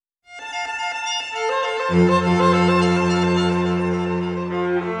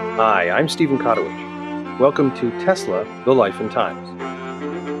Hi, I'm Stephen Kotowich. Welcome to Tesla, The Life and Times.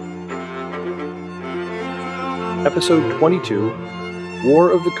 Episode 22,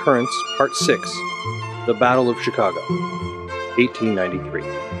 War of the Currents, Part 6, The Battle of Chicago, 1893.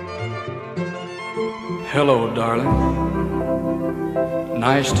 Hello, darling.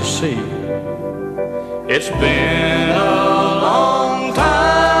 Nice to see you. It's been a long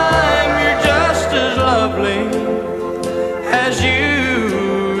time. You're just as lovely as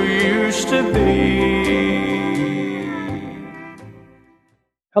you used to be.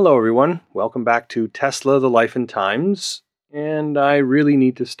 Hello, everyone. Welcome back to Tesla, The Life and Times. And I really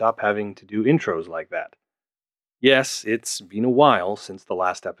need to stop having to do intros like that. Yes, it's been a while since the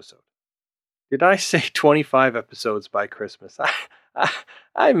last episode. Did I say 25 episodes by Christmas?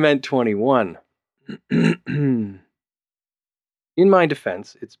 I meant 21. In my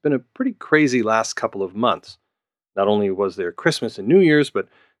defense, it's been a pretty crazy last couple of months. Not only was there Christmas and New Year's, but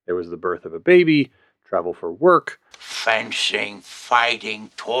there was the birth of a baby, travel for work, fencing, fighting,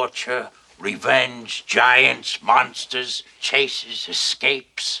 torture, revenge, giants, monsters, chases,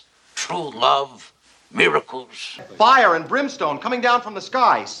 escapes, true love, miracles. Fire and brimstone coming down from the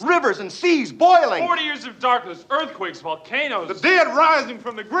skies. Rivers and seas boiling. 40 years of darkness, earthquakes, volcanoes. The dead rising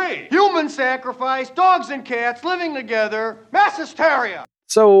from the grave. Human sacrifice, dogs and cats living together. Mass hysteria.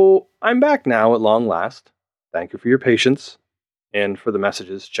 So I'm back now at long last. Thank you for your patience and for the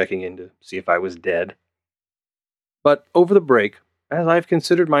messages checking in to see if I was dead. But over the break, as I've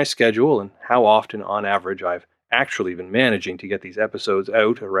considered my schedule and how often on average I've actually been managing to get these episodes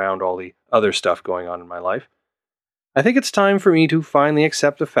out around all the other stuff going on in my life, I think it's time for me to finally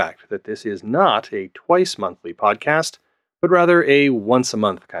accept the fact that this is not a twice-monthly podcast, but rather a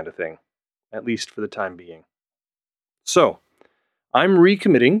once-a-month kind of thing, at least for the time being. So, I'm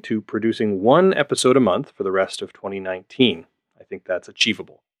recommitting to producing one episode a month for the rest of 2019. I think that's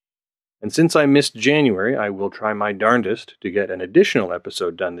achievable. And since I missed January, I will try my darndest to get an additional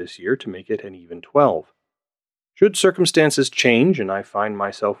episode done this year to make it an even 12. Should circumstances change and I find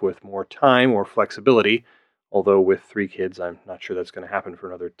myself with more time or flexibility, although with 3 kids I'm not sure that's going to happen for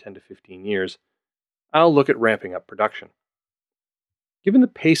another 10 to 15 years, I'll look at ramping up production. Given the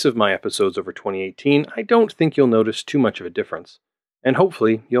pace of my episodes over 2018, I don't think you'll notice too much of a difference, and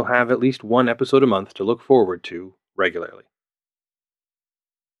hopefully you'll have at least one episode a month to look forward to regularly.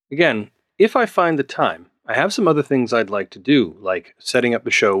 Again, if I find the time, I have some other things I'd like to do, like setting up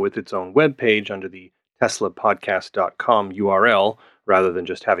the show with its own webpage under the teslapodcast.com URL, rather than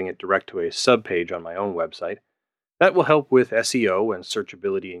just having it direct to a subpage on my own website. That will help with SEO and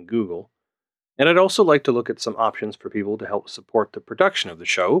searchability in Google. And I'd also like to look at some options for people to help support the production of the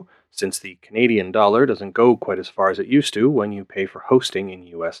show, since the Canadian dollar doesn't go quite as far as it used to when you pay for hosting in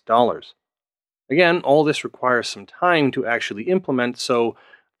US dollars. Again, all this requires some time to actually implement, so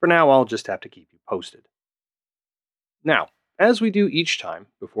for now, I'll just have to keep you posted. Now, as we do each time,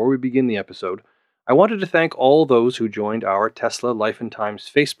 before we begin the episode, I wanted to thank all those who joined our Tesla Life and Times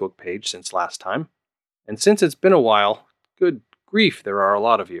Facebook page since last time. And since it's been a while, good grief, there are a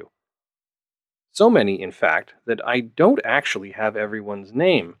lot of you. So many, in fact, that I don't actually have everyone's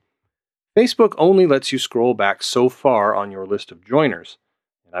name. Facebook only lets you scroll back so far on your list of joiners,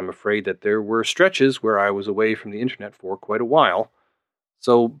 and I'm afraid that there were stretches where I was away from the internet for quite a while.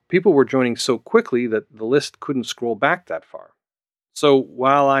 So people were joining so quickly that the list couldn't scroll back that far. So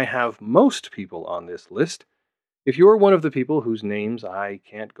while I have most people on this list, if you're one of the people whose names I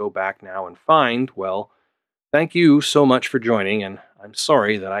can't go back now and find, well, thank you so much for joining, and I'm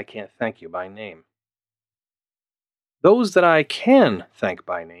sorry that I can't thank you by name. Those that I can thank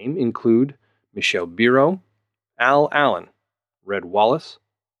by name include Michelle Biro, Al Allen, Red Wallace,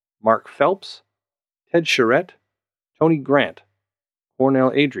 Mark Phelps, Ted Charette, Tony Grant,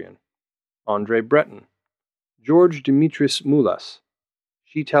 Cornell Adrian, Andre Breton, George Dimitris Moulas,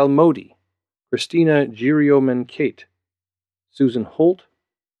 Sheetal Modi, Christina Giriomen-Kate, Susan Holt,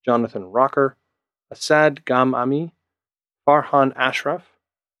 Jonathan Rocker, Asad Gam-Ami, Farhan Ashraf,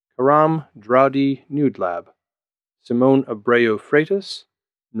 Karam Draudi Nudlab, Simone Abreu Freitas,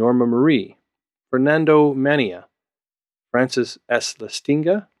 Norma Marie, Fernando Mania, Francis S.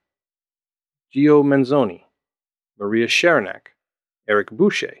 Lestinga, Gio Manzoni, Maria Sharonak, Eric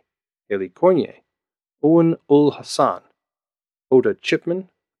Boucher, Haley Cornier, Owen Ul Hassan, Oda Chipman,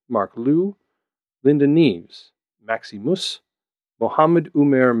 Mark Liu, Linda Neves, Maxi Mus, Mohammed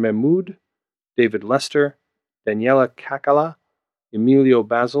Umer Mahmoud, David Lester, Daniela Kakala, Emilio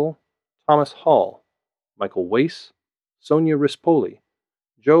Basil, Thomas Hall, Michael Weiss, Sonia Rispoli,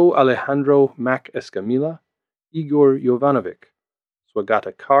 Joe Alejandro Mac Escamilla, Igor Jovanovic,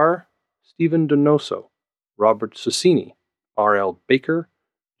 Swagata Carr, Stephen Donoso, Robert Susini, R.L. Baker,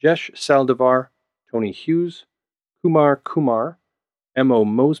 Jesh Saldivar, Tony Hughes, Kumar, M.O.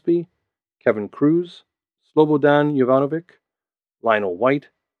 Mosby, Kevin Cruz, Slobodan Jovanovic, Lionel White,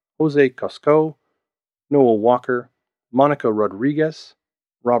 Jose Cosco, Noel Walker, Monica Rodriguez,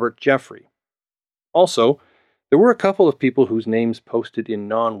 Robert Jeffrey. Also, there were a couple of people whose names posted in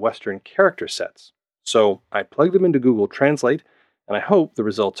non-Western character sets, so I plugged them into Google Translate, and I hope the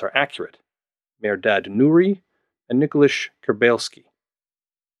results are accurate. Merdad Nouri and Nicholas Kerbelski.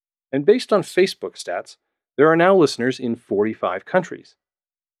 And based on Facebook stats, there are now listeners in 45 countries.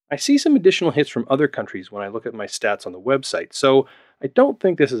 I see some additional hits from other countries when I look at my stats on the website, so I don't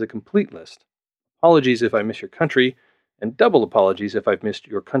think this is a complete list. Apologies if I miss your country, and double apologies if I've missed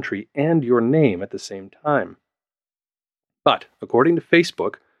your country and your name at the same time. But, according to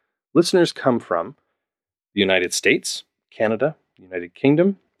Facebook, listeners come from the United States, Canada, United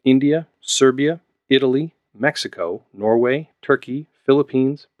Kingdom, India, Serbia, Italy, Mexico, Norway, Turkey,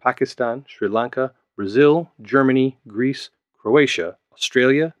 Philippines, Pakistan, Sri Lanka, Brazil, Germany, Greece, Croatia,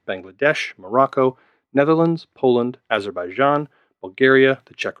 Australia, Bangladesh, Morocco, Netherlands, Poland, Azerbaijan, Bulgaria,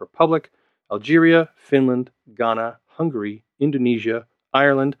 the Czech Republic, Algeria, Finland, Ghana, Hungary, Indonesia,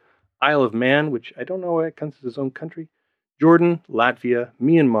 Ireland, Isle of Man, which I don't know why it counts as its own country, Jordan, Latvia,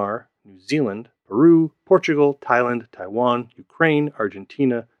 Myanmar, New Zealand, Peru, Portugal, Thailand, Taiwan, Ukraine,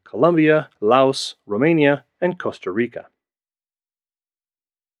 Argentina, Colombia, Laos, Romania, and Costa Rica.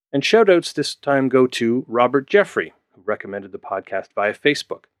 And shoutouts this time go to Robert Jeffrey, who recommended the podcast via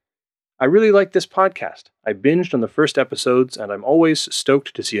Facebook. I really like this podcast. I binged on the first episodes, and I'm always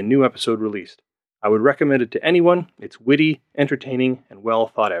stoked to see a new episode released. I would recommend it to anyone. It's witty, entertaining, and well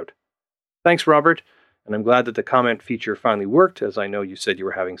thought out. Thanks, Robert, and I'm glad that the comment feature finally worked, as I know you said you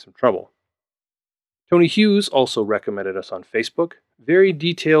were having some trouble. Tony Hughes also recommended us on Facebook. Very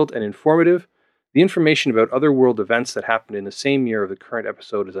detailed and informative. The information about other world events that happened in the same year of the current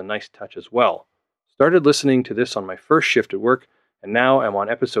episode is a nice touch as well. Started listening to this on my first shift at work, and now I'm on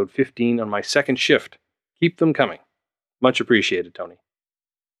episode 15 on my second shift. Keep them coming. Much appreciated, Tony.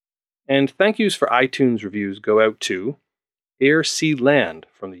 And thank yous for iTunes reviews go out to Air Sea Land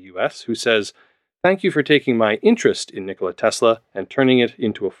from the US, who says, "Thank you for taking my interest in Nikola Tesla and turning it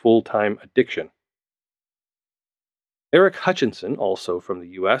into a full-time addiction." Eric Hutchinson, also from the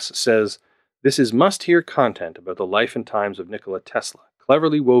US, says, "This is must-hear content about the life and times of Nikola Tesla,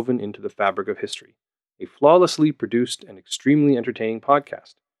 cleverly woven into the fabric of history. A flawlessly produced and extremely entertaining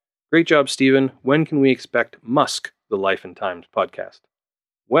podcast. Great job, Stephen. When can we expect Musk, the Life and Times podcast?"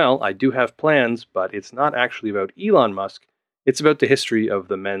 Well, I do have plans, but it's not actually about Elon Musk. It's about the history of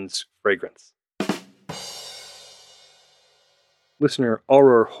the men's fragrance. Listener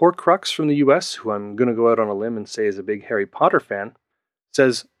Auror Horcrux from the US, who I'm going to go out on a limb and say is a big Harry Potter fan,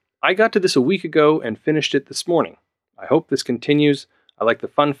 says, "I got to this a week ago and finished it this morning. I hope this continues. I like the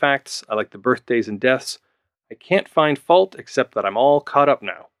fun facts. I like the birthdays and deaths. I can't find fault except that I'm all caught up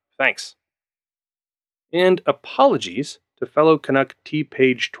now. Thanks." And apologies to fellow Canuck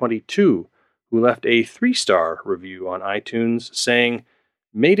T-Page22, who left a 3-star review on iTunes saying,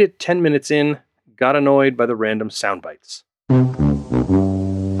 "Made it 10 minutes in, got annoyed by the random sound bites."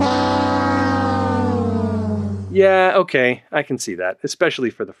 Yeah, okay, I can see that,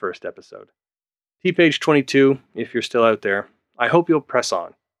 especially for the first episode. T-Page22, if you're still out there, I hope you'll press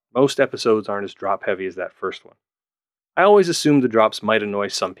on. Most episodes aren't as drop-heavy as that first one. I always assumed the drops might annoy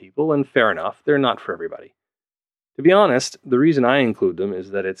some people, and fair enough, they're not for everybody. To be honest, the reason I include them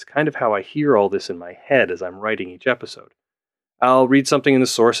is that it's kind of how I hear all this in my head as I'm writing each episode. I'll read something in the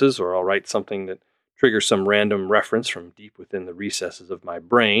sources, or I'll write something that triggers some random reference from deep within the recesses of my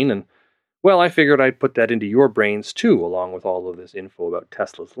brain, and, well, I figured I'd put that into your brains too, along with all of this info about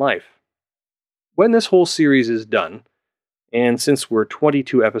Tesla's life. When this whole series is done, and since we're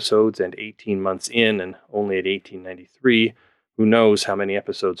 22 episodes and 18 months in and only at 1893, who knows how many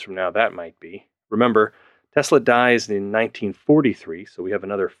episodes from now that might be. Remember, Tesla dies in 1943, so we have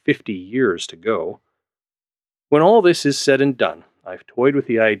another 50 years to go. When all this is said and done, I've toyed with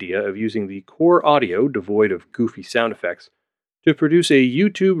the idea of using the core audio, devoid of goofy sound effects, to produce a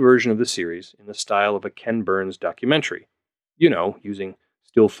YouTube version of the series in the style of a Ken Burns documentary. You know, using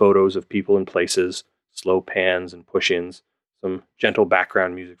still photos of people and places, slow pans and push-ins, some gentle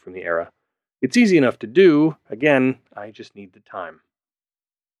background music from the era. It's easy enough to do. Again, I just need the time.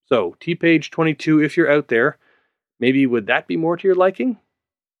 So, T-Page22, if you're out there, maybe would that be more to your liking?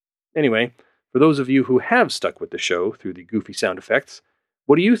 Anyway, for those of you who have stuck with the show through the goofy sound effects,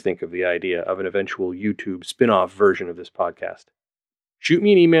 what do you think of the idea of an eventual YouTube spin-off version of this podcast? Shoot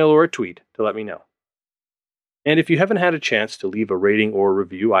me an email or a tweet to let me know. And if you haven't had a chance to leave a rating or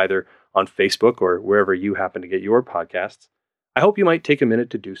review either on Facebook or wherever you happen to get your podcasts, I hope you might take a minute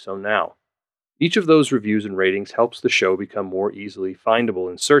to do so now. Each of those reviews and ratings helps the show become more easily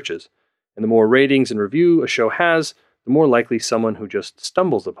findable in searches, and the more ratings and review a show has, the more likely someone who just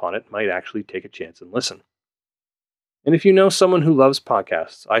stumbles upon it might actually take a chance and listen. And if you know someone who loves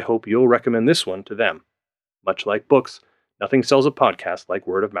podcasts, I hope you'll recommend this one to them. Much like books, nothing sells a podcast like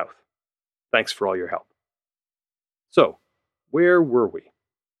word of mouth. Thanks for all your help. So, where were we?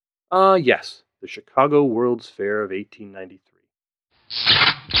 Yes, the Chicago World's Fair of 1893.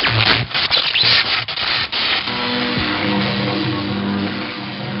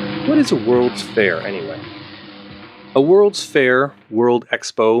 What is a World's Fair, anyway? A World's Fair, World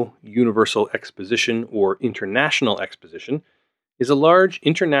Expo, Universal Exposition, or International Exposition is a large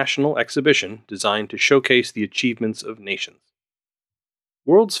international exhibition designed to showcase the achievements of nations.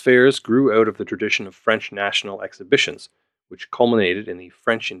 World's Fairs grew out of the tradition of French national exhibitions, which culminated in the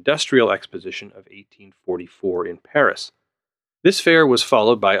French Industrial Exposition of 1844 in Paris. This fair was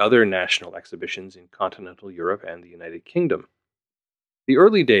followed by other national exhibitions in continental Europe and the United Kingdom. The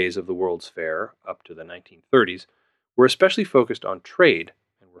early days of the World's Fair, up to the 1930s, were especially focused on trade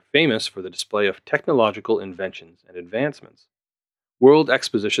and were famous for the display of technological inventions and advancements. World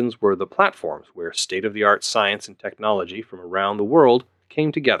expositions were the platforms where state-of-the-art science and technology from around the world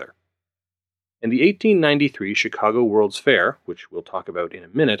came together. And the 1893 Chicago World's Fair, which we'll talk about in a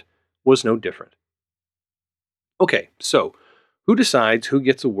minute, was no different. Okay, so who decides who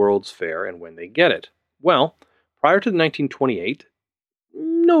gets a World's Fair and when they get it? Well, prior to 1928,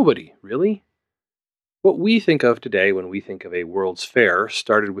 nobody, really. What we think of today when we think of a World's Fair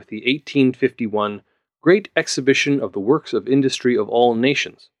started with the 1851 Great Exhibition of the Works of Industry of All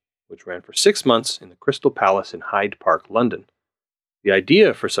Nations, which ran for 6 months in the Crystal Palace in Hyde Park, London. The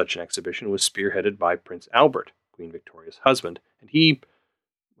idea for such an exhibition was spearheaded by Prince Albert, Queen Victoria's husband, and he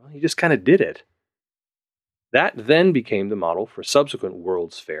just kind of did it. That then became the model for subsequent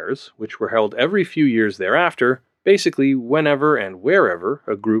World's Fairs, which were held every few years thereafter, basically whenever and wherever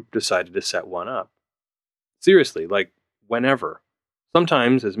a group decided to set one up. Seriously, like whenever.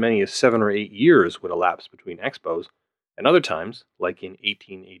 Sometimes as many as 7 or 8 years would elapse between expos, and other times, like in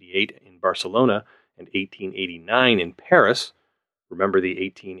 1888 in Barcelona and 1889 in Paris. Remember the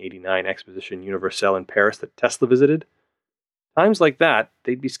 1889 Exposition Universelle in Paris that Tesla visited? Times like that,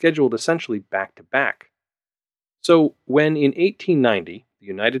 they'd be scheduled essentially back to back. So when in 1890, the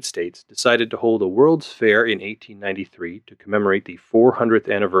United States decided to hold a World's Fair in 1893 to commemorate the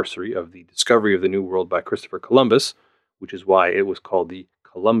 400th anniversary of the discovery of the New World by Christopher Columbus, which is why it was called the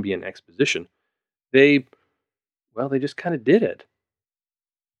Columbian Exposition, they just kind of did it.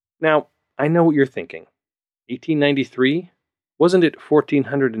 Now, I know what you're thinking. 1893? Wasn't it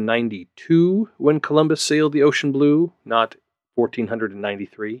 1492 when Columbus sailed the ocean blue, not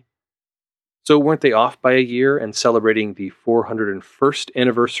 1493? So weren't they off by a year and celebrating the 401st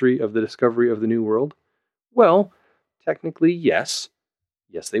anniversary of the discovery of the New World? Well, technically, yes.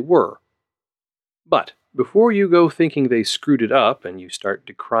 Yes, they were. But before you go thinking they screwed it up and you start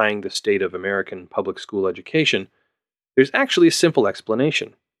decrying the state of American public school education, there's actually a simple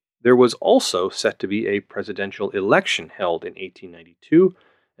explanation. There was also set to be a presidential election held in 1892,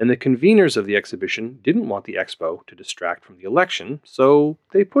 and the conveners of the exhibition didn't want the expo to distract from the election, so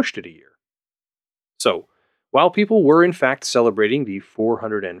they pushed it a year. So, while people were in fact celebrating the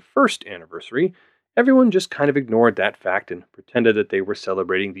 401st anniversary, everyone just kind of ignored that fact and pretended that they were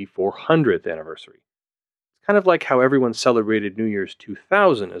celebrating the 400th anniversary. It's kind of like how everyone celebrated New Year's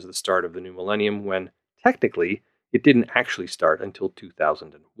 2000 as the start of the new millennium when, technically, it didn't actually start until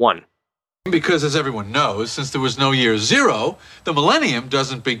 2001. Because as everyone knows, since there was no year zero, the millennium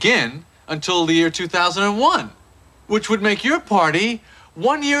doesn't begin until the year 2001, which would make your party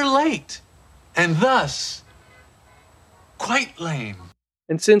 1 year late, and thus quite lame.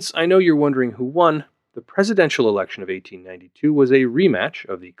 And since I know you're wondering who won, the presidential election of 1892 was a rematch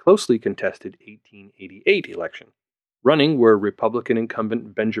of the closely contested 1888 election. Running were Republican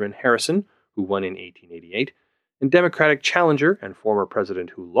incumbent Benjamin Harrison, who won in 1888, and Democratic challenger and former president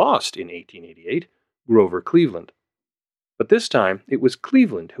who lost in 1888, Grover Cleveland. But this time, it was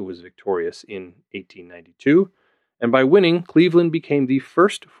Cleveland who was victorious in 1892, and by winning, Cleveland became the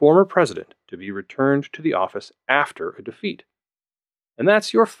first former president to be returned to the office after a defeat. And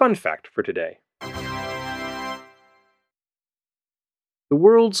that's your fun fact for today. The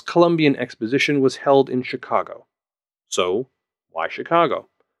World's Columbian Exposition was held in Chicago. So, why Chicago?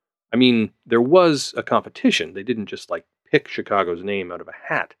 I mean, there was a competition. They didn't just, pick Chicago's name out of a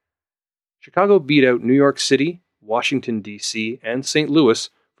hat. Chicago beat out New York City, Washington, D.C., and St. Louis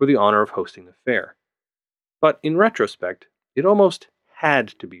for the honor of hosting the fair. But in retrospect, it almost had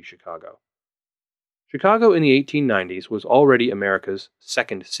to be Chicago. Chicago in the 1890s was already America's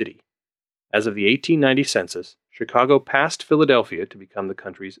second city. As of the 1890 census, Chicago passed Philadelphia to become the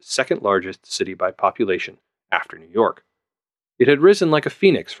country's second largest city by population, after New York. It had risen like a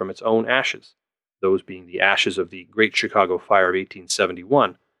phoenix from its own ashes, those being the ashes of the Great Chicago Fire of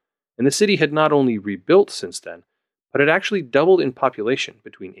 1871, and the city had not only rebuilt since then, but had actually doubled in population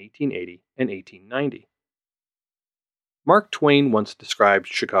between 1880 and 1890. Mark Twain once described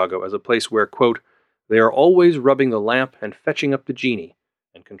Chicago as a place where, quote, "they are always rubbing the lamp and fetching up the genie,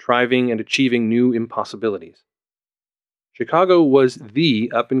 and contriving and achieving new impossibilities." Chicago was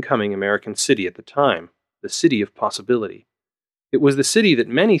the up-and-coming American city at the time, the city of possibility. It was the city that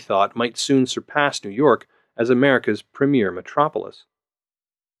many thought might soon surpass New York as America's premier metropolis.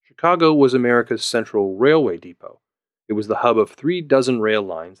 Chicago was America's central railway depot. It was the hub of 36 rail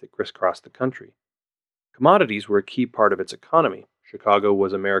lines that crisscrossed the country. Commodities were a key part of its economy. Chicago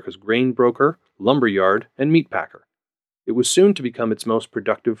was America's grain broker, lumber yard, and meat packer. It was soon to become its most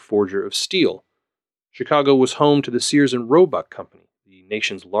productive forger of steel. Chicago was home to the Sears and Roebuck Company, the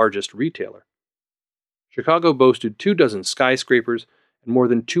nation's largest retailer. Chicago boasted 24 skyscrapers and more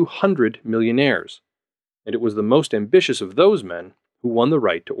than 200 millionaires, and it was the most ambitious of those men who won the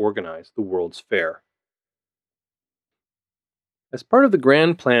right to organize the World's Fair. As part of the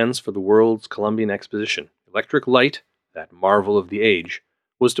grand plans for the World's Columbian Exposition, electric light, that marvel of the age,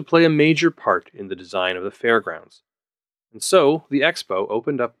 was to play a major part in the design of the fairgrounds. And so, the Expo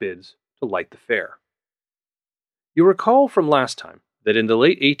opened up bids to light the fair. You'll recall from last time that in the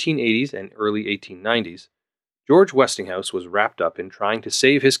late 1880s and early 1890s, George Westinghouse was wrapped up in trying to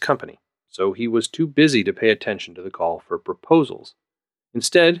save his company, so he was too busy to pay attention to the call for proposals.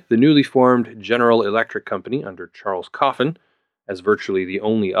 Instead, the newly formed General Electric Company under Charles Coffin, as virtually the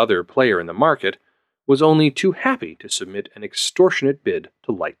only other player in the market, was only too happy to submit an extortionate bid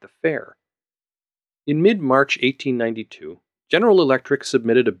to light the fair. In mid-March 1892, General Electric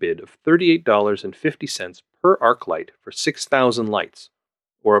submitted a bid of $38.50 per arc light for 6,000 lights,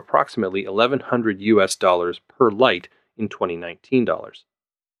 or approximately $1,100 per light in 2019 dollars.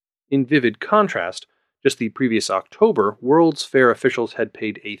 In vivid contrast, just the previous October, World's Fair officials had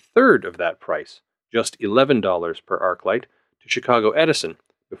paid a third of that price, just $11 per arc light, to Chicago Edison,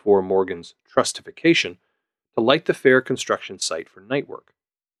 before Morgan's trustification, to light the fair construction site for night work.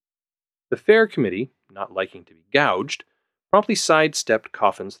 The fair committee, not liking to be gouged, promptly sidestepped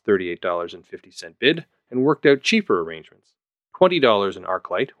Coffin's $38.50 bid and worked out cheaper arrangements, $20 an arc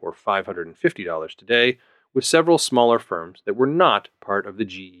light, or $550 today, with several smaller firms that were not part of the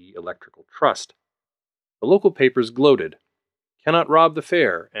GE Electrical Trust. The local papers gloated, "Cannot rob the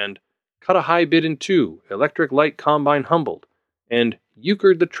fair," and "Cut a high bid in two, electric light combine humbled," and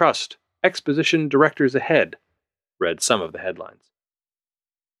 "Euchred the Trust, exposition directors ahead," read some of the headlines.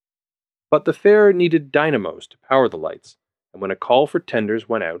 But the fair needed dynamos to power the lights, and when a call for tenders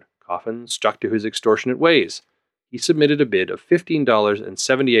went out, Coffin stuck to his extortionate ways. He submitted a bid of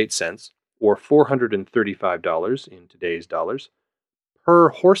 $15.78, or $435 in today's dollars, per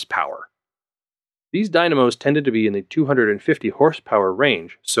horsepower. These dynamos tended to be in the 250 horsepower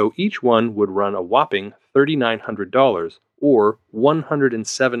range, so each one would run a whopping $3,900, or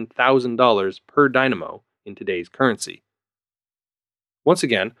 $107,000 per dynamo in today's currency. Once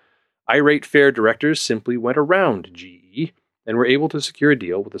again, irate fair directors simply went around GE and were able to secure a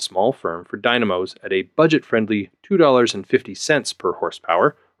deal with a small firm for dynamos at a budget-friendly $2.50 per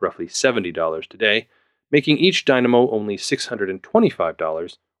horsepower, roughly $70 today, making each dynamo only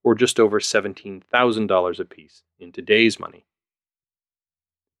 $625, or just over $17,000 apiece in today's money.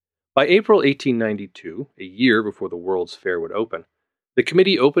 By April 1892, a year before the World's Fair would open, the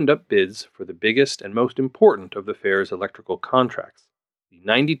committee opened up bids for the biggest and most important of the fair's electrical contracts, the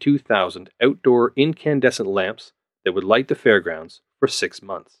 92,000 outdoor incandescent lamps that would light the fairgrounds for 6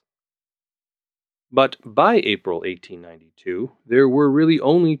 months. But by April 1892, there were really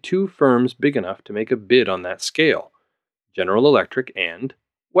only 2 firms big enough to make a bid on that scale, General Electric and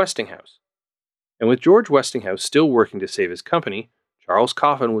Westinghouse. And with George Westinghouse still working to save his company, Charles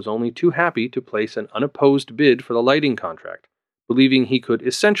Coffin was only too happy to place an unopposed bid for the lighting contract, believing he could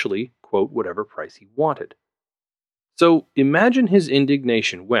essentially quote whatever price he wanted. So imagine his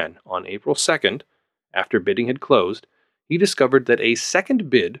indignation when, on April 2nd, after bidding had closed, he discovered that a second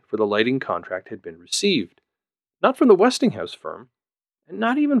bid for the lighting contract had been received, not from the Westinghouse firm, and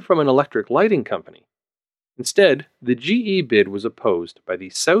not even from an electric lighting company. Instead, the GE bid was opposed by the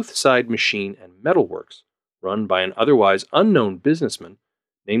South Side Machine and Metal Works, run by an otherwise unknown businessman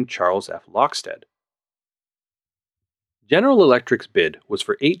named Charles F. Lockstead. General Electric's bid was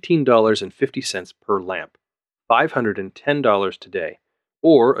for $18.50 per lamp, $510 today,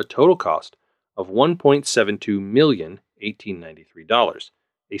 or a total cost of $1.72 million $1893,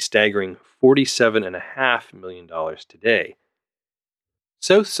 a staggering $47.5 million today.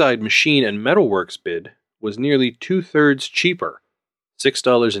 Southside Machine and Metalworks bid was nearly two-thirds cheaper,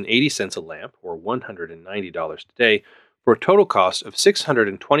 $6.80 a lamp, or $190 today, for a total cost of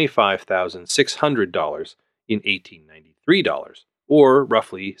 $625,600 in $1893, or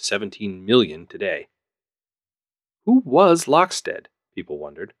roughly $17 million today. Who was Lockstead? People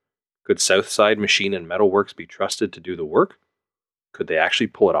wondered. Could Southside Machine and Metalworks be trusted to do the work? Could they actually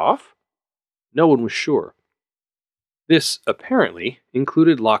pull it off? No one was sure. This, apparently,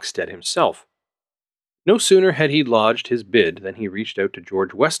 included Lockstead himself. No sooner had he lodged his bid than he reached out to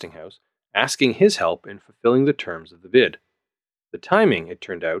George Westinghouse, asking his help in fulfilling the terms of the bid. The timing, it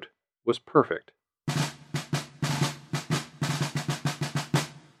turned out, was perfect.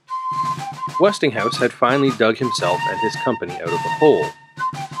 Westinghouse had finally dug himself and his company out of the hole.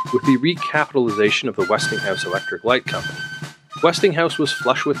 With the recapitalization of the Westinghouse Electric Light Company, Westinghouse was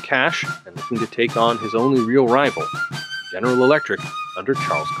flush with cash and looking to take on his only real rival, General Electric, under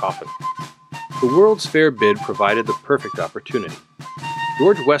Charles Coffin. The World's Fair bid provided the perfect opportunity.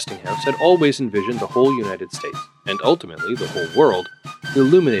 George Westinghouse had always envisioned the whole United States, and ultimately the whole world,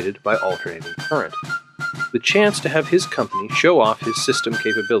 illuminated by alternating current. The chance to have his company show off his system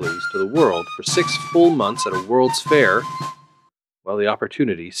capabilities to the world for 6 full months at a World's Fair, well, the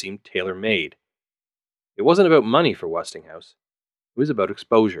opportunity seemed tailor-made. It wasn't about money for Westinghouse. It was about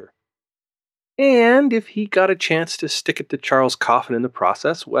exposure. And if he got a chance to stick it to Charles Coffin in the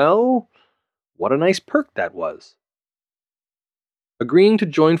process, well, what a nice perk that was. Agreeing to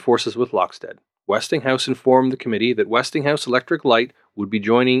join forces with Lockstead, Westinghouse informed the committee that Westinghouse Electric Light would be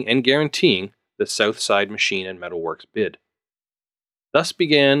joining and guaranteeing the Southside Machine and Metalworks bid. Thus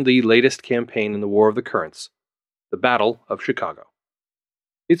began the latest campaign in the War of the Currents, the Battle of Chicago.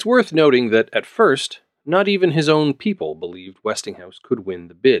 It's worth noting that, at first, not even his own people believed Westinghouse could win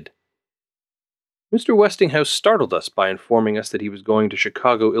the bid. Mr. Westinghouse startled us by informing us that he was going to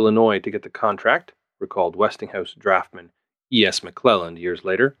Chicago, Illinois to get the contract, recalled Westinghouse draftman E.S. McClelland years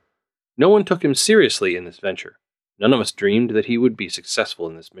later. No one took him seriously in this venture. None of us dreamed that he would be successful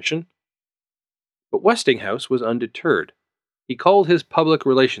in this mission. But Westinghouse was undeterred. He called his public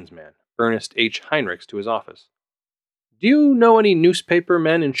relations man, Ernest H. Heinrichs, to his office. "Do you know any newspaper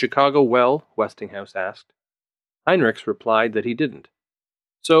men in Chicago well?" Westinghouse asked. Heinrichs replied that he didn't.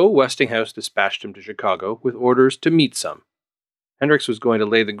 So Westinghouse dispatched him to Chicago with orders to meet some. Heinrichs was going to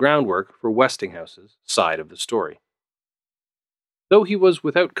lay the groundwork for Westinghouse's side of the story. Though he was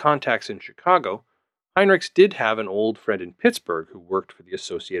without contacts in Chicago, Heinrichs did have an old friend in Pittsburgh who worked for the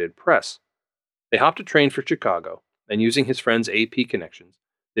Associated Press. They hopped a train for Chicago, and using his friend's AP connections,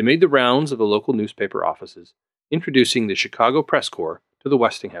 they made the rounds of the local newspaper offices, introducing the Chicago Press Corps to the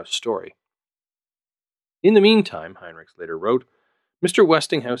Westinghouse story. In the meantime, Heinrichs later wrote, Mr.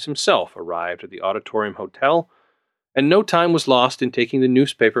 Westinghouse himself arrived at the Auditorium Hotel, and no time was lost in taking the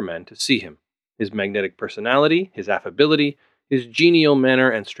newspaper men to see him. His magnetic personality, his affability, his genial manner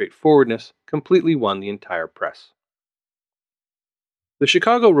and straightforwardness completely won the entire press. The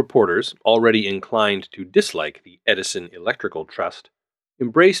Chicago reporters, already inclined to dislike the Edison Electrical Trust,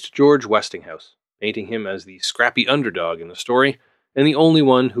 embraced George Westinghouse, painting him as the scrappy underdog in the story and the only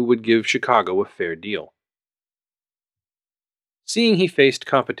one who would give Chicago a fair deal. Seeing he faced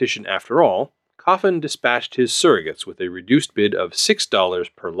competition after all, Coffin dispatched his surrogates with a reduced bid of $6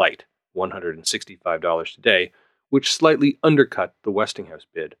 per light, $165 today, which slightly undercut the Westinghouse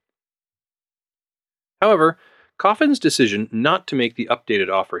bid. However, Coffin's decision not to make the updated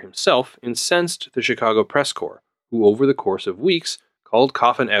offer himself incensed the Chicago Press Corps, who over the course of weeks called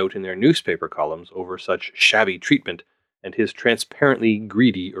Coffin out in their newspaper columns over such shabby treatment and his transparently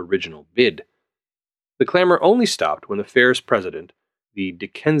greedy original bid. The clamor only stopped when the fair's president, the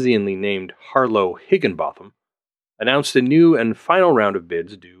Dickensianly named Harlow Higginbotham, announced a new and final round of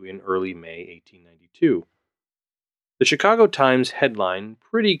bids due in early May 1892. The Chicago Times headline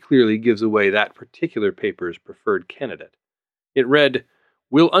pretty clearly gives away that particular paper's preferred candidate. It read,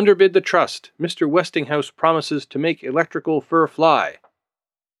 "We'll underbid the trust. Mr. Westinghouse promises to make electrical fur fly."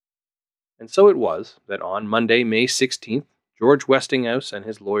 And so it was that on Monday, May 16th, George Westinghouse and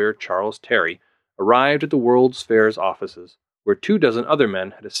his lawyer Charles Terry arrived at the World's Fair's offices, where 24 other men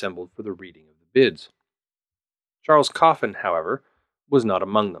had assembled for the reading of the bids. Charles Coffin, however, was not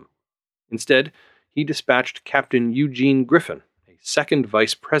among them. Instead, he dispatched Captain Eugene Griffin, a second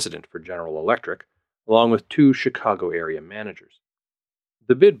vice president for General Electric, along with 2 Chicago area managers.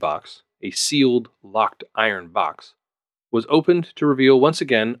 The bid box, a sealed, locked iron box, was opened to reveal once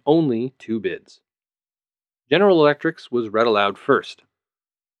again only 2 bids. General Electric's was read aloud first.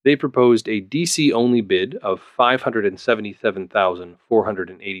 They proposed a DC-only bid of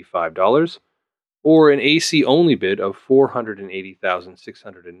 $577,485, or an AC-only bid of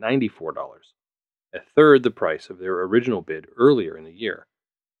 $480,694, a third the price of their original bid earlier in the year.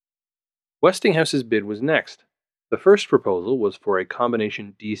 Westinghouse's bid was next. The first proposal was for a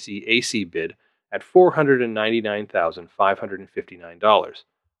combination DC-AC bid at $499,559,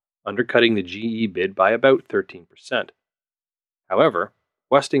 undercutting the GE bid by about 13%. However,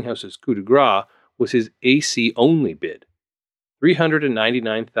 Westinghouse's coup de grace was his AC-only bid,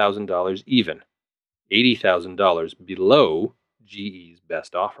 $399,000 even, $80,000 below GE's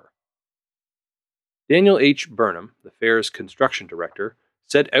best offer. Daniel H. Burnham, the fair's construction director,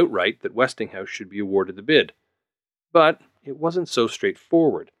 said outright that Westinghouse should be awarded the bid. But it wasn't so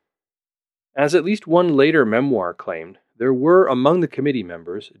straightforward. As at least one later memoir claimed, there were among the committee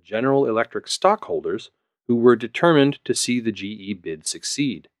members General Electric stockholders who were determined to see the GE bid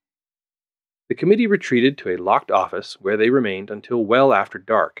succeed. The committee retreated to a locked office where they remained until well after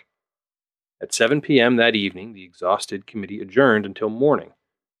dark. At 7 p.m. that evening, the exhausted committee adjourned until morning.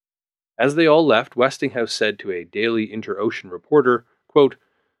 As they all left, Westinghouse said to a Daily Inter-Ocean reporter, quote,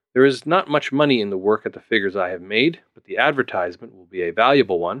 "There is not much money in the work at the figures I have made, but the advertisement will be a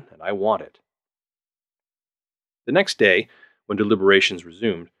valuable one, and I want it." The next day, when deliberations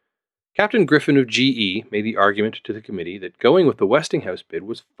resumed, Captain Griffin of GE made the argument to the committee that going with the Westinghouse bid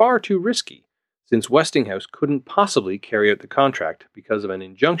was far too risky, since Westinghouse couldn't possibly carry out the contract because of an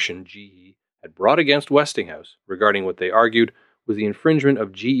injunction GE had brought against Westinghouse regarding what they argued was the infringement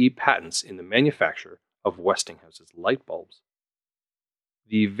of GE patents in the manufacture of Westinghouse's light bulbs.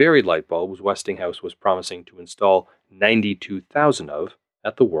 The very light bulbs Westinghouse was promising to install 92,000 of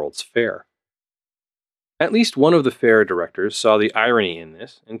at the World's Fair. At least one of the fair directors saw the irony in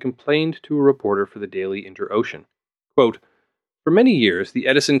this and complained to a reporter for the Daily Inter-Ocean. Quote, "For many years, the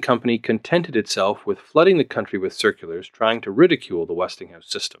Edison Company contented itself with flooding the country with circulars trying to ridicule the Westinghouse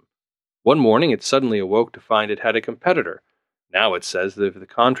system. One morning it suddenly awoke to find it had a competitor. Now it says that if the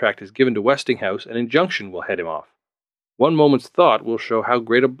contract is given to Westinghouse, an injunction will head him off. One moment's thought will show how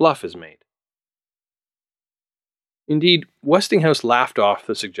great a bluff is made." Indeed, Westinghouse laughed off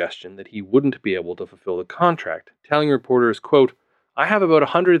the suggestion that he wouldn't be able to fulfill the contract, telling reporters, quote, "I have about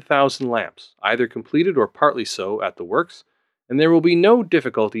 100,000 lamps, either completed or partly so, at the works, and there will be no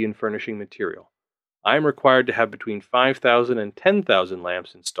difficulty in furnishing material. I am required to have between 5,000 and 10,000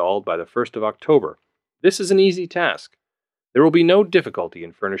 lamps installed by the 1st of October. This is an easy task. There will be no difficulty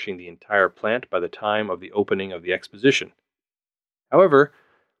in furnishing the entire plant by the time of the opening of the exposition." However,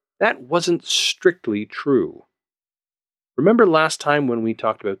 that wasn't strictly true. Remember last time when we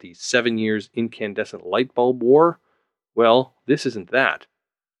talked about the 7 years incandescent light bulb war? Well, this isn't that.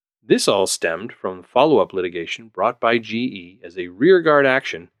 This all stemmed from follow-up litigation brought by GE as a rearguard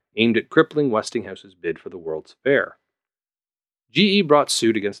action aimed at crippling Westinghouse's bid for the World's Fair. GE brought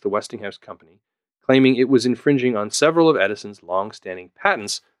suit against the Westinghouse Company, claiming it was infringing on several of Edison's long-standing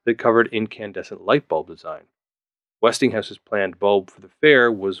patents that covered incandescent light bulb design. Westinghouse's planned bulb for the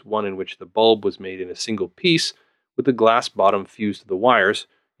fair was one in which the bulb was made in a single piece with the glass bottom fused to the wires,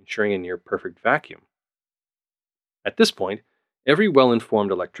 ensuring a near-perfect vacuum. At this point, every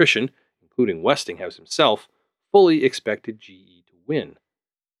well-informed electrician, including Westinghouse himself, fully expected GE to win.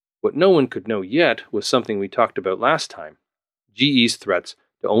 What no one could know yet was something we talked about last time: GE's threats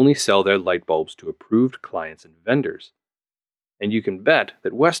to only sell their light bulbs to approved clients and vendors. And you can bet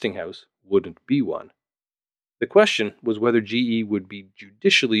that Westinghouse wouldn't be one. The question was whether GE would be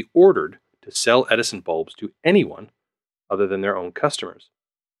judicially ordered to sell Edison bulbs to anyone other than their own customers.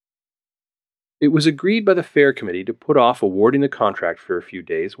 It was agreed by the fair committee to put off awarding the contract for a few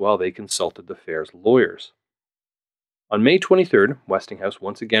days while they consulted the fair's lawyers. On May 23rd, Westinghouse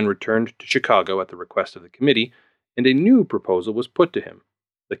once again returned to Chicago at the request of the committee, and a new proposal was put to him.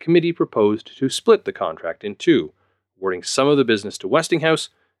 The committee proposed to split the contract in two, awarding some of the business to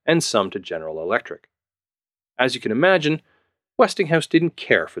Westinghouse and some to General Electric. As you can imagine, Westinghouse didn't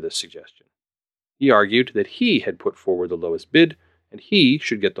care for this suggestion. He argued that he had put forward the lowest bid, and he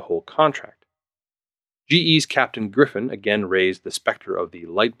should get the whole contract. GE's Captain Griffin again raised the specter of the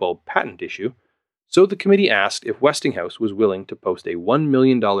light bulb patent issue, so the committee asked if Westinghouse was willing to post a $1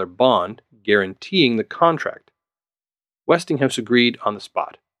 million bond guaranteeing the contract. Westinghouse agreed on the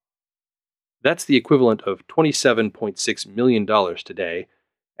spot. That's the equivalent of $27.6 million today,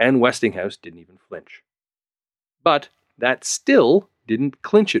 and Westinghouse didn't even flinch. But that still didn't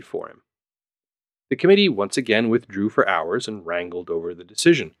clinch it for him. The committee once again withdrew for hours and wrangled over the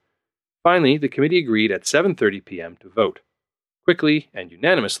decision. Finally, the committee agreed at 7:30 p.m. to vote. Quickly and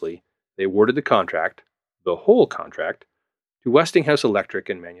unanimously, they awarded the contract, the whole contract, to Westinghouse Electric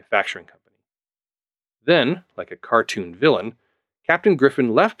and Manufacturing Company. Then, like a cartoon villain, Captain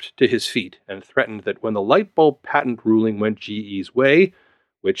Griffin leapt to his feet and threatened that when the light bulb patent ruling went GE's way,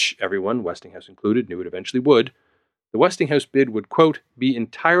 which everyone, Westinghouse included, knew it eventually would, the Westinghouse bid would, quote, be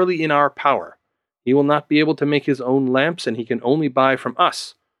entirely in our power. He will not be able to make his own lamps, and he can only buy from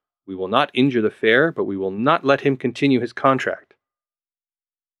us. We will not injure the fair, but we will not let him continue his contract.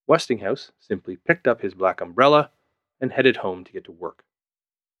 Westinghouse simply picked up his black umbrella and headed home to get to work.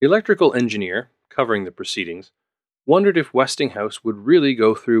 The electrical engineer, covering the proceedings, wondered if Westinghouse would really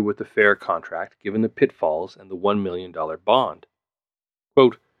go through with the fair contract given the pitfalls and the $1 million bond.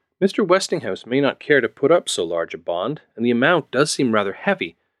 Quote, Mr. Westinghouse may not care to put up so large a bond, and the amount does seem rather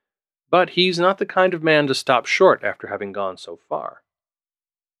heavy, but he's not the kind of man to stop short after having gone so far.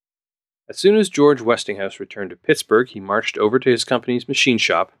 As soon as George Westinghouse returned to Pittsburgh, he marched over to his company's machine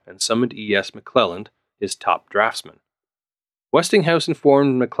shop and summoned E.S. McClelland, his top draftsman. Westinghouse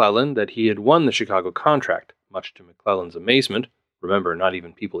informed McClelland that he had won the Chicago contract, much to McClelland's amazement. Remember, not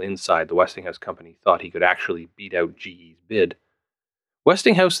even people inside the Westinghouse company thought he could actually beat out GE's bid.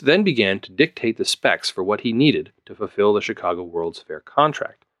 Westinghouse then began to dictate the specs for what he needed to fulfill the Chicago World's Fair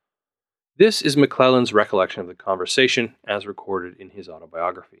contract. This is McClelland's recollection of the conversation as recorded in his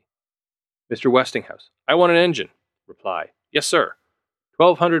autobiography. Mr. Westinghouse, I want an engine. Reply, yes, sir.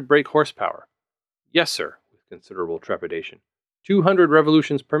 1,200 brake horsepower. Yes, sir, with considerable trepidation. 200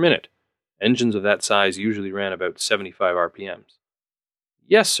 revolutions per minute. Engines of that size usually ran about 75 RPMs.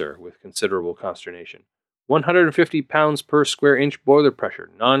 Yes, sir, with considerable consternation. 150 pounds per square inch boiler pressure,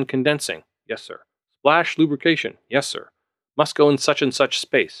 non-condensing. Yes, sir. Splash lubrication. Yes, sir. Must go in such and such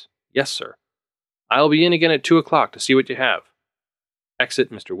space. Yes, sir. I'll be in again at 2 o'clock to see what you have.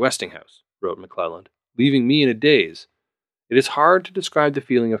 Exit Mr. Westinghouse, wrote McClelland, leaving me in a daze. It is hard to describe the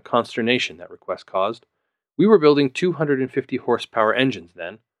feeling of consternation that request caused. We were building 250 horsepower engines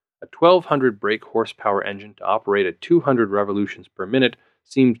then. A 1,200 brake horsepower engine to operate at 200 revolutions per minute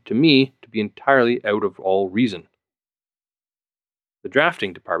seemed to me to be entirely out of all reason. The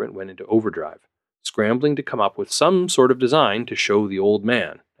drafting department went into overdrive, scrambling to come up with some sort of design to show the old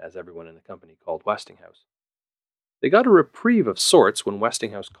man, as everyone in the company called Westinghouse. They got a reprieve of sorts when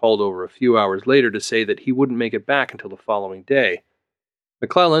Westinghouse called over a few hours later to say that he wouldn't make it back until the following day.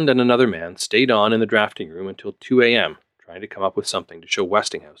 McClelland and another man stayed on in the drafting room until 2 a.m., trying to come up with something to show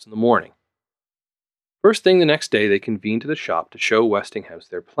Westinghouse in the morning. First thing the next day, they convened to the shop to show Westinghouse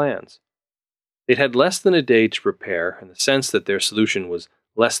their plans. They'd had less than a day to prepare, and the sense that their solution was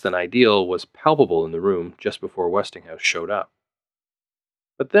less than ideal was palpable in the room just before Westinghouse showed up.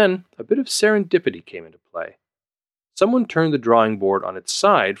 But then, a bit of serendipity came into play. Someone turned the drawing board on its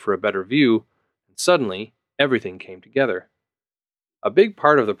side for a better view, and suddenly, everything came together. A big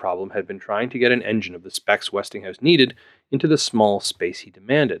part of the problem had been trying to get an engine of the specs Westinghouse needed into the small space he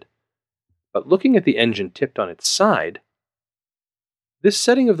demanded. But looking at the engine tipped on its side, this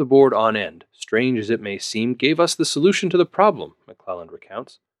setting of the board on end, strange as it may seem, gave us the solution to the problem, McClelland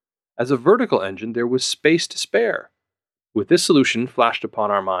recounts. As a vertical engine, there was space to spare. With this solution flashed upon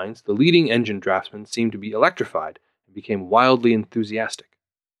our minds, the leading engine draftsman seemed to be electrified and became wildly enthusiastic.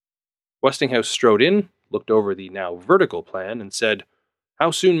 Westinghouse strode in, looked over the now vertical plan, and said,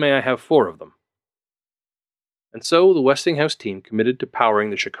 "How soon may I have 4 of them?" And so the Westinghouse team committed to powering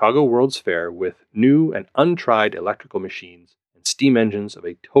the Chicago World's Fair with new and untried electrical machines and steam engines of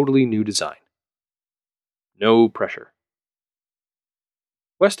a totally new design. No pressure.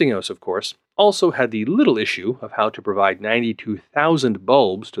 Westinghouse, of course, also had the little issue of how to provide 92,000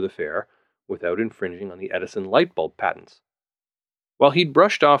 bulbs to the fair without infringing on the Edison light bulb patents. While he'd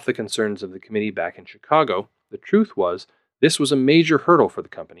brushed off the concerns of the committee back in Chicago, the truth was this was a major hurdle for the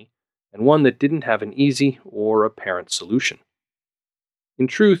company, and one that didn't have an easy or apparent solution. In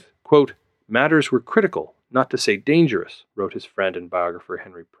truth, quote, matters were critical, not to say dangerous, wrote his friend and biographer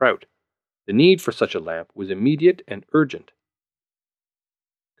Henry Prout. The need for such a lamp was immediate and urgent.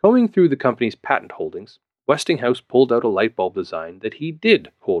 Combing through the company's patent holdings, Westinghouse pulled out a light bulb design that he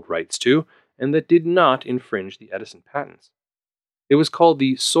did hold rights to and that did not infringe the Edison patents. It was called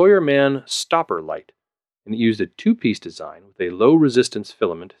the Sawyer-Mann Stopper Light, and it used a 2-piece design with a low-resistance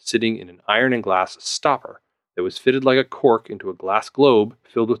filament sitting in an iron and glass stopper that was fitted like a cork into a glass globe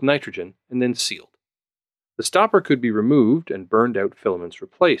filled with nitrogen and then sealed. The stopper could be removed and burned-out filaments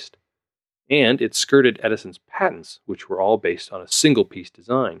replaced, and it skirted Edison's patents, which were all based on a single-piece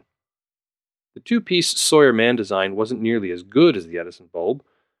design. The 2-piece Sawyer-Mann design wasn't nearly as good as the Edison bulb,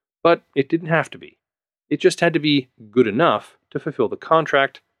 but it didn't have to be. It just had to be good enough to fulfill the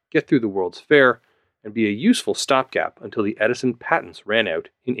contract, get through the World's Fair, and be a useful stopgap until the Edison patents ran out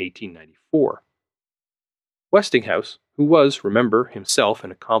in 1894. Westinghouse, who was, remember, himself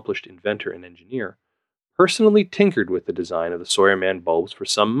an accomplished inventor and engineer, personally tinkered with the design of the Sawyer-Man bulbs for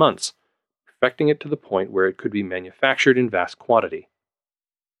some months, perfecting it to the point where it could be manufactured in vast quantity.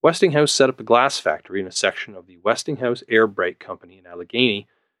 Westinghouse set up a glass factory in a section of the Westinghouse Air Bright Company in Allegheny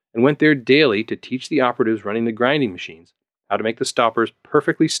and went there daily to teach the operatives running the grinding machines how to make the stoppers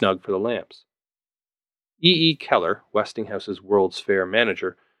perfectly snug for the lamps. E. Keller, Westinghouse's World's Fair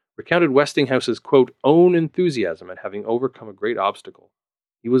manager, recounted Westinghouse's, quote, own enthusiasm at having overcome a great obstacle.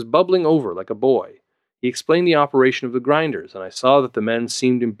 He was bubbling over like a boy. He explained the operation of the grinders, and I saw that the men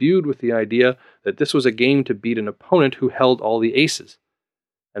seemed imbued with the idea that this was a game to beat an opponent who held all the aces,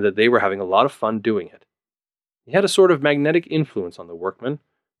 and that they were having a lot of fun doing it. He had a sort of magnetic influence on the workmen.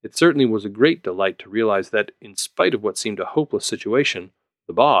 It certainly was a great delight to realize that, in spite of what seemed a hopeless situation,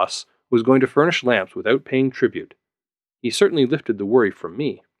 the boss was going to furnish lamps without paying tribute. He certainly lifted the worry from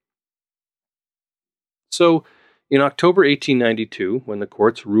me. So, in October 1892, when the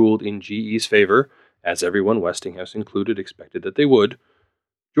courts ruled in GE's favor, as everyone, Westinghouse included, expected that they would,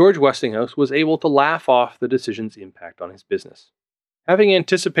 George Westinghouse was able to laugh off the decision's impact on his business. Having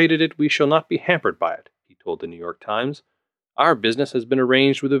anticipated it, we shall not be hampered by it, he told the New York Times. Our business has been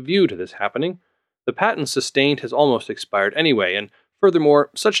arranged with a view to this happening. The patent sustained has almost expired anyway, and furthermore,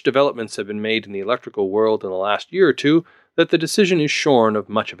 such developments have been made in the electrical world in the last year or two that the decision is shorn of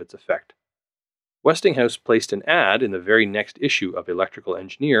much of its effect. Westinghouse placed an ad in the very next issue of Electrical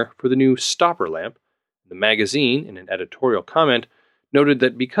Engineer for the new stopper lamp. The magazine, in an editorial comment, noted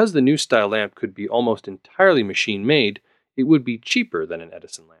that because the new style lamp could be almost entirely machine-made, it would be cheaper than an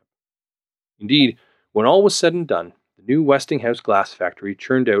Edison lamp. Indeed, when all was said and done, the new Westinghouse glass factory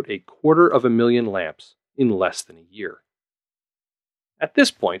churned out 250,000 lamps in less than a year. At this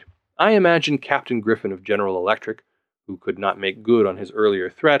point, I imagine Captain Griffin of General Electric, who could not make good on his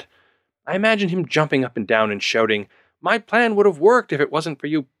earlier threat, I imagine him jumping up and down and shouting, "My plan would have worked if it wasn't for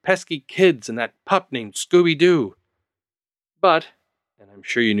you pesky kids and that pup named Scooby-Doo." But, and I'm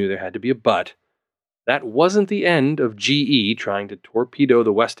sure you knew there had to be a but, that wasn't the end of GE trying to torpedo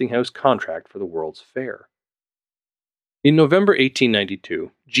the Westinghouse contract for the World's Fair. In November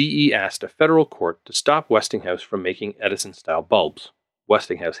 1892, GE asked a federal court to stop Westinghouse from making Edison-style bulbs.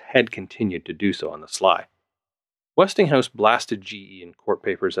 Westinghouse had continued to do so on the sly. Westinghouse blasted GE in court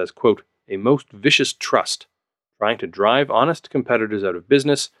papers as, quote, a most vicious trust, trying to drive honest competitors out of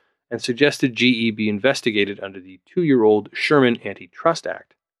business, and suggested GE be investigated under the 2-year-old Sherman Antitrust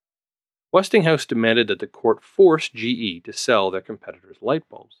Act. Westinghouse demanded that the court force GE to sell their competitors' light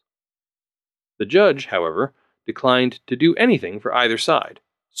bulbs. The judge, however, declined to do anything for either side,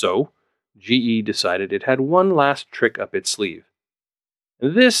 so GE decided it had one last trick up its sleeve.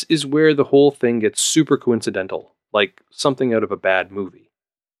 And this is where the whole thing gets super coincidental, like something out of a bad movie.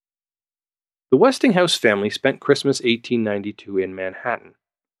 The Westinghouse family spent Christmas 1892 in Manhattan.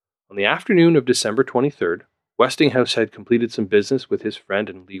 On the afternoon of December 23rd, Westinghouse had completed some business with his friend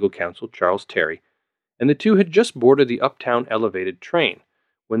and legal counsel Charles Terry, and the two had just boarded the Uptown Elevated train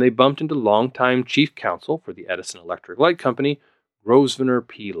when they bumped into longtime chief counsel for the Edison Electric Light Company, Grosvenor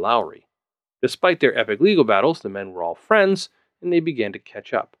P. Lowry. Despite their epic legal battles, the men were all friends, and they began to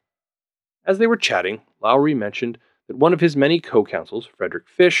catch up. As they were chatting, Lowry mentioned that one of his many co-counsels, Frederick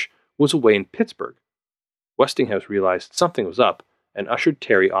Fish, was away in Pittsburgh. Westinghouse realized something was up and ushered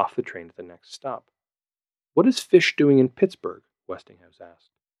Terry off the train to the next stop. "What is Fish doing in Pittsburgh?" Westinghouse asked.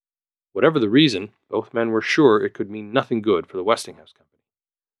 Whatever the reason, both men were sure it could mean nothing good for the Westinghouse company.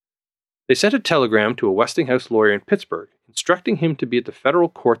 They sent a telegram to a Westinghouse lawyer in Pittsburgh, instructing him to be at the federal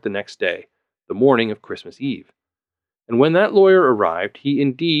court the next day, the morning of Christmas Eve. And when that lawyer arrived, he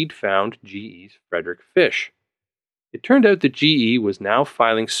indeed found GE's Frederick Fish. It turned out that GE was now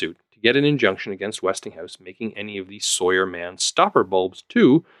filing suit to get an injunction against Westinghouse making any of the Sawyer-Man stopper bulbs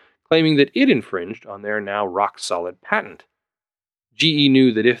too, claiming that it infringed on their now rock-solid patent. GE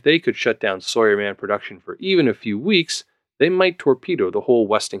knew that if they could shut down Sawyer-Man production for even a few weeks, they might torpedo the whole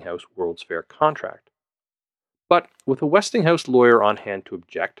Westinghouse World's Fair contract. But with a Westinghouse lawyer on hand to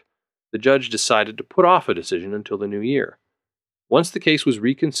object, the judge decided to put off a decision until the new year. Once the case was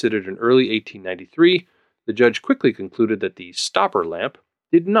reconsidered in early 1893, the judge quickly concluded that the stopper lamp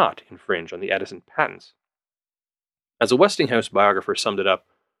did not infringe on the Edison patents. As a Westinghouse biographer summed it up,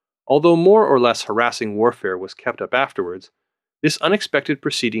 although more or less harassing warfare was kept up afterwards, this unexpected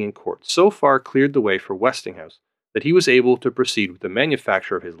proceeding in court so far cleared the way for Westinghouse that he was able to proceed with the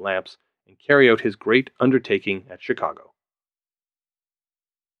manufacture of his lamps and carry out his great undertaking at Chicago.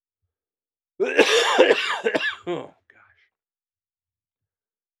 Oh, gosh.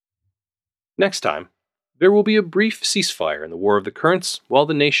 Next time, There will be a brief ceasefire in the War of the Currents while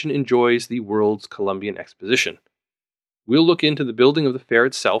the nation enjoys the world's Columbian Exposition. We'll look into the building of the fair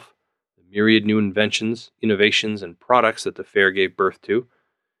itself, the myriad new inventions, innovations, and products that the fair gave birth to,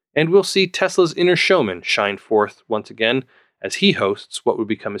 and we'll see Tesla's inner showman shine forth once again as he hosts what would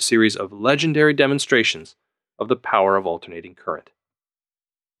become a series of legendary demonstrations of the power of alternating current.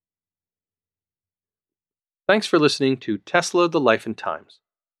 Thanks for listening to Tesla, the Life and Times.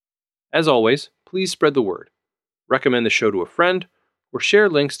 As always, please spread the word, recommend the show to a friend, or share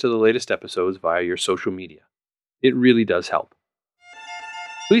links to the latest episodes via your social media. It really does help.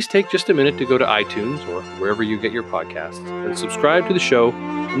 Please take just a minute to go to iTunes or wherever you get your podcasts and subscribe to the show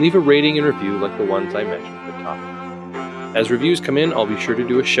and leave a rating and review like the ones I mentioned at the top. As reviews come in, I'll be sure to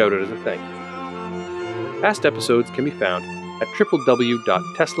do a shout out as a thank you. Past episodes can be found at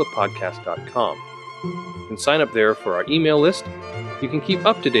www.teslapodcast.com. You can sign up there for our email list. You can keep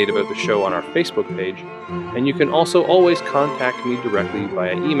up to date about the show on our Facebook page, and you can also always contact me directly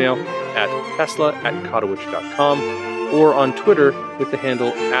via email at tesla@kotowich.com or on Twitter with the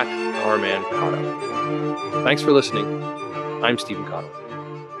handle @ourmancotto. Thanks for listening. I'm Stephen Kotowich.